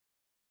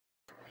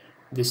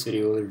This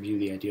video will review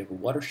the idea of a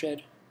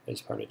watershed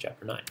as part of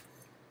Chapter 9.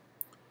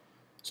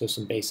 So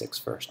some basics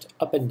first.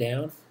 Up and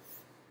down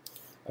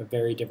are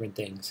very different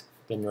things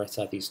than north,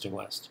 south, east, and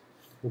west.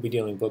 We'll be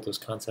dealing with both those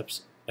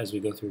concepts as we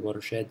go through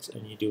watersheds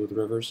and you deal with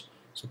rivers,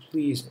 so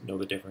please know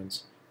the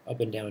difference. Up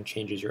and down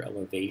changes your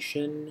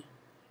elevation.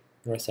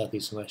 North, south,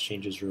 east, and west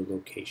changes your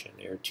location.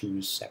 They are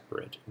two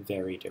separate,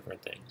 very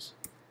different things.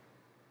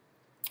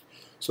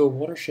 So a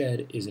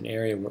watershed is an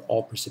area where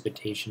all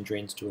precipitation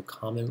drains to a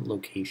common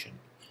location.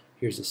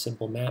 Here's a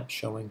simple map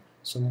showing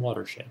some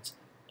watersheds.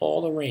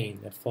 All the rain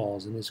that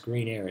falls in this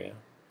green area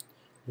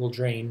will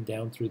drain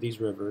down through these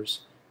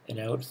rivers and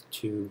out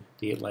to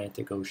the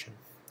Atlantic Ocean.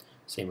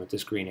 Same with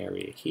this green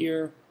area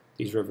here.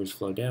 These rivers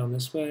flow down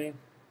this way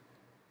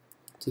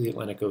to the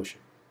Atlantic Ocean.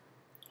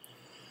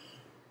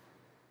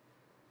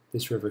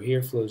 This river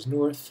here flows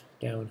north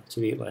down to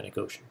the Atlantic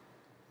Ocean.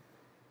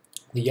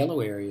 The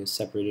yellow area is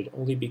separated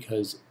only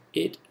because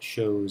it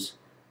shows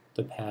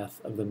the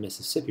path of the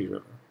Mississippi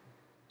River.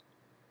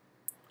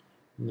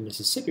 And the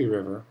Mississippi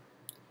River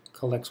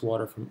collects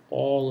water from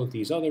all of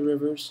these other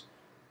rivers.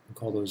 We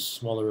call those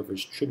smaller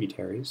rivers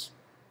tributaries.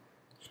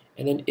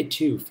 And then it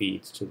too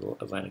feeds to the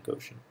Atlantic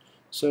Ocean.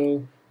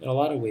 So in a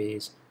lot of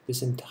ways,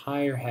 this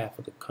entire half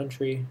of the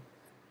country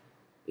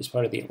is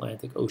part of the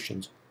Atlantic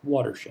Ocean's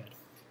watershed.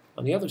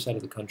 On the other side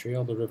of the country,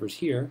 all the rivers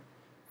here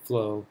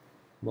flow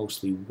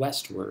mostly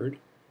westward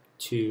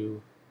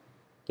to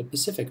the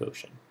Pacific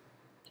Ocean.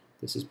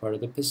 This is part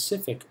of the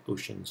Pacific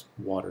Ocean's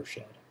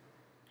watershed.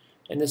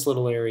 And this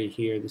little area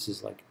here, this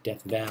is like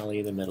Death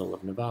Valley, the middle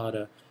of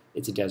Nevada.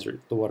 It's a desert.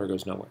 The water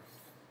goes nowhere.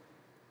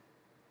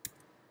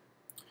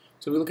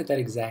 So if we look at that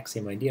exact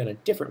same idea on a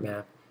different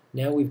map,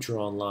 now we've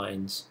drawn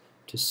lines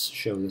to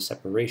show the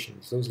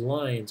separations. Those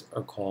lines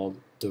are called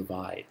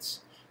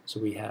divides. So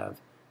we have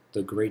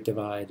the Great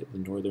Divide, the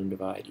Northern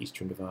Divide,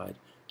 Eastern Divide.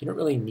 You don't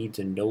really need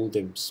to know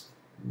them,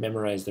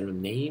 memorize their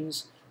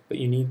names, but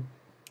you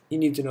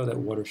need to know that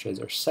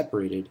watersheds are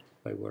separated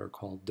by what are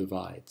called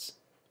divides.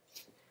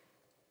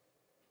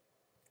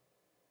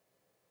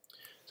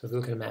 So if you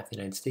look at a map of the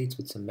United States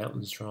with some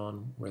mountains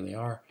drawn where they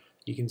are,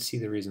 you can see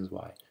the reasons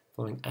why.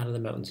 Flowing out of the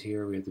mountains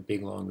here, we have the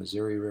big long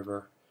Missouri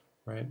River,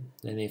 right?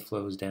 And it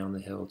flows down the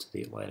hill to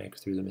the Atlantic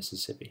through the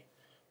Mississippi.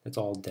 That's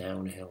all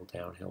downhill,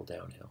 downhill,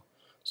 downhill.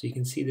 So you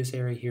can see this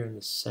area here in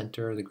the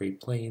center, the Great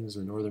Plains,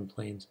 the Northern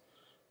Plains.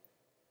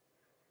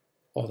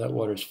 All that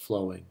water is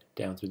flowing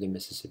down through the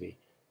Mississippi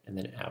and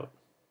then out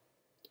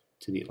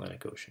to the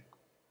Atlantic Ocean.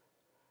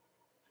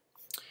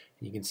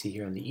 And you can see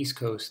here on the East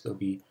Coast, there'll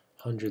be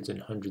hundreds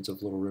and hundreds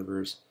of little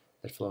rivers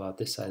that flow out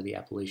this side of the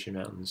Appalachian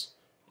Mountains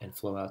and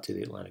flow out to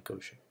the Atlantic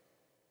Ocean.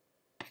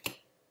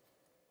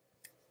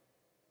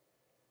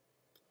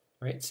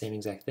 All right, same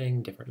exact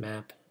thing, different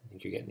map. I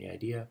think you're getting the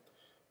idea.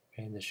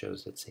 Okay, and this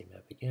shows that same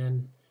map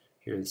again.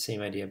 Here, the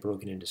same idea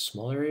broken into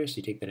smaller areas. So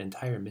you take that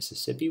entire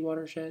Mississippi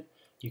watershed,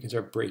 you can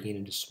start breaking it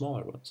into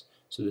smaller ones.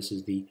 So this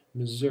is the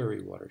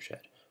Missouri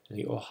watershed, and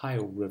the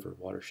Ohio River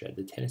watershed,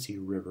 the Tennessee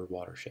River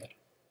watershed.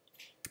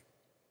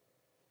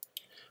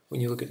 When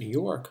you look at New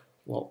York,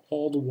 well,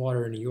 all the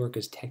water in New York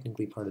is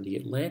technically part of the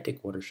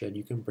Atlantic watershed.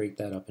 You can break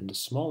that up into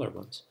smaller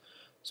ones.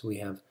 So we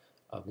have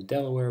the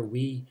Delaware.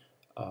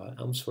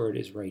 Elmsford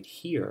is right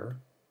here,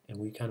 and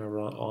we kind of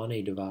run on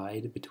a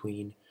divide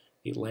between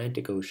the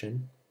Atlantic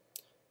Ocean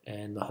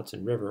and the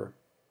Hudson River,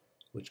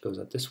 which goes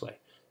up this way.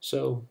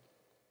 So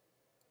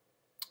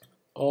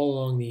all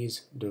along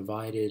these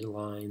divided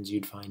lines,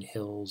 you'd find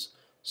hills,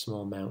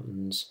 small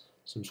mountains,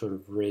 some sort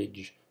of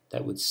ridge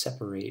that would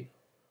separate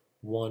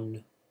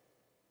one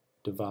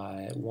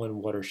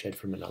watershed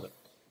from another.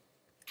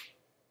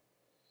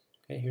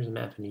 Okay, here's a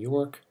map of New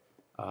York.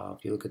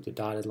 If you look at the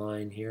dotted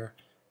line here,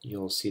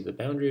 you'll see the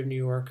boundary of New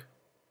York.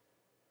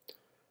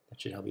 That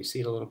should help you see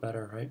it a little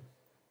better, right?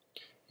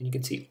 And you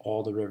can see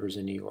all the rivers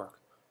in New York.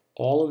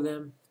 All of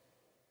them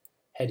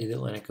head to the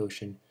Atlantic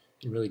Ocean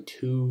in really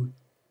two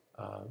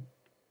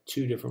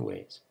different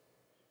ways.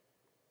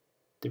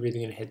 They're either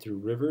going to head through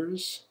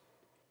rivers,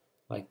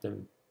 like the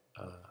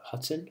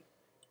Hudson.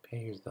 Okay,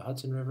 here's the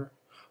Hudson River.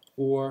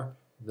 Or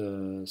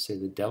say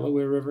the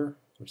Delaware River,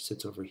 which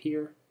sits over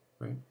here,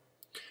 right?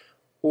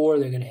 Or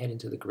they're going to head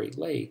into the Great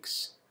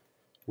Lakes,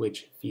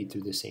 which feed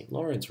through the St.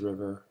 Lawrence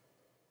River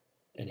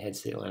and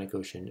heads to the Atlantic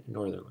Ocean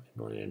northern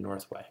and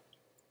north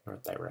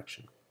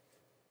direction.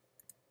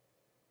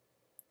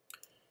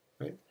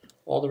 Right?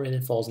 All the rain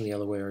that falls in the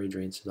yellow area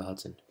drains to the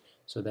Hudson.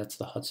 So that's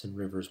the Hudson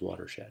River's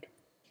watershed.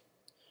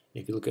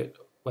 And if you look at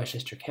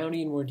Westchester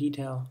County in more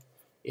detail,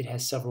 it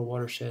has several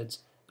watersheds.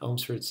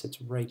 Elmsford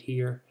sits right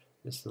here,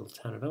 this little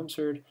town of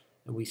Elmsford,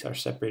 and we are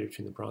separated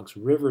between the Bronx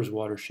River's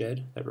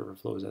watershed. That river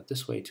flows out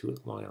this way to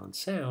Long Island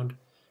Sound,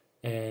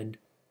 and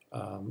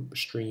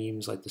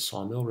streams like the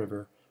Sawmill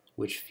River,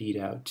 which feed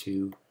out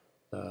to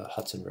the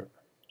Hudson River.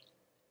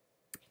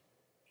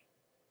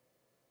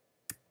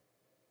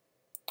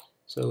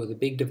 So the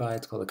big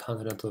divide is called the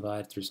Continental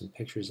Divide. Threw some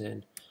pictures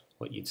in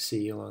what you'd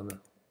see along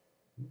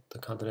the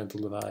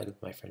Continental Divide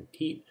with my friend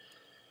Pete.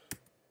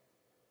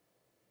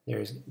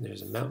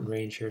 there's a mountain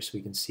range here, so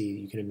we can see,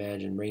 you can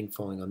imagine rain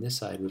falling on this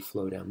side would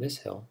flow down this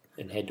hill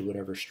and head to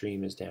whatever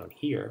stream is down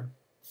here,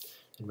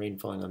 and rain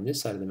falling on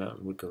this side of the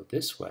mountain would go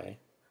this way,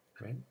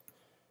 right?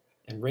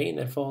 And rain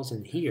that falls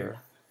in here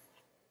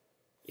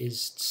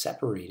is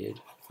separated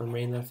from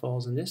rain that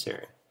falls in this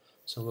area.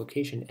 So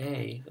location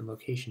A and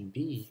location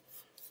B,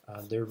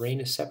 their rain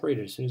is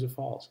separated as soon as it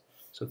falls.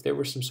 So if there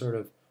were some sort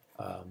of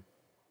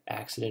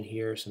accident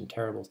here, some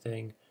terrible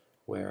thing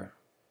where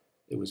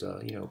it was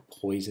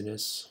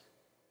poisonous,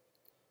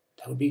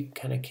 that would be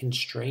kind of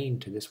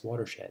constrained to this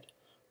watershed.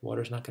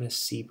 Water's not going to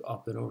seep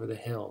up and over the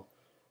hill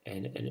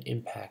and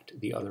impact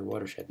the other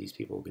watershed. These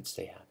people could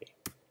stay happy.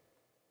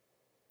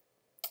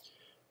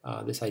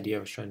 This idea I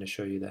was trying to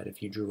show you that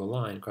if you drew a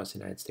line across the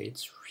United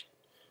States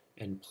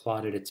and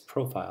plotted its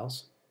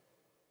profiles,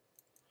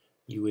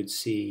 you would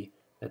see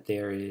that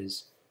there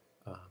is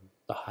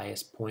the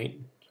highest point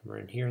somewhere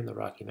in here in the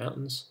Rocky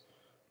Mountains,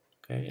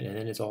 okay, and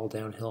then it's all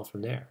downhill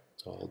from there.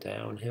 It's all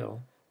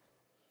downhill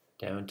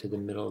down to the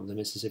middle of the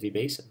Mississippi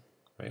Basin,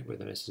 right, where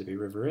the Mississippi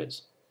River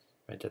is.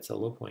 Right, that's the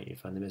low point. You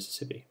find the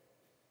Mississippi.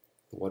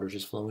 The water's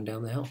just flowing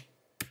down the hill.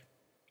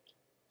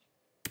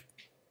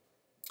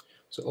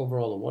 So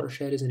overall, a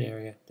watershed is an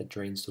area that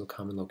drains to a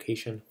common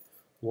location.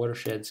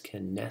 Watersheds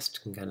can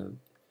kind of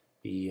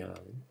be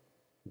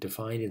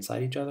defined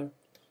inside each other,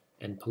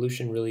 and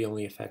pollution really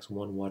only affects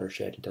one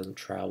watershed. It doesn't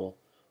travel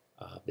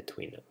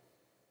between them.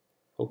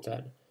 Hope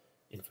that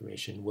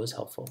information was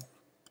helpful.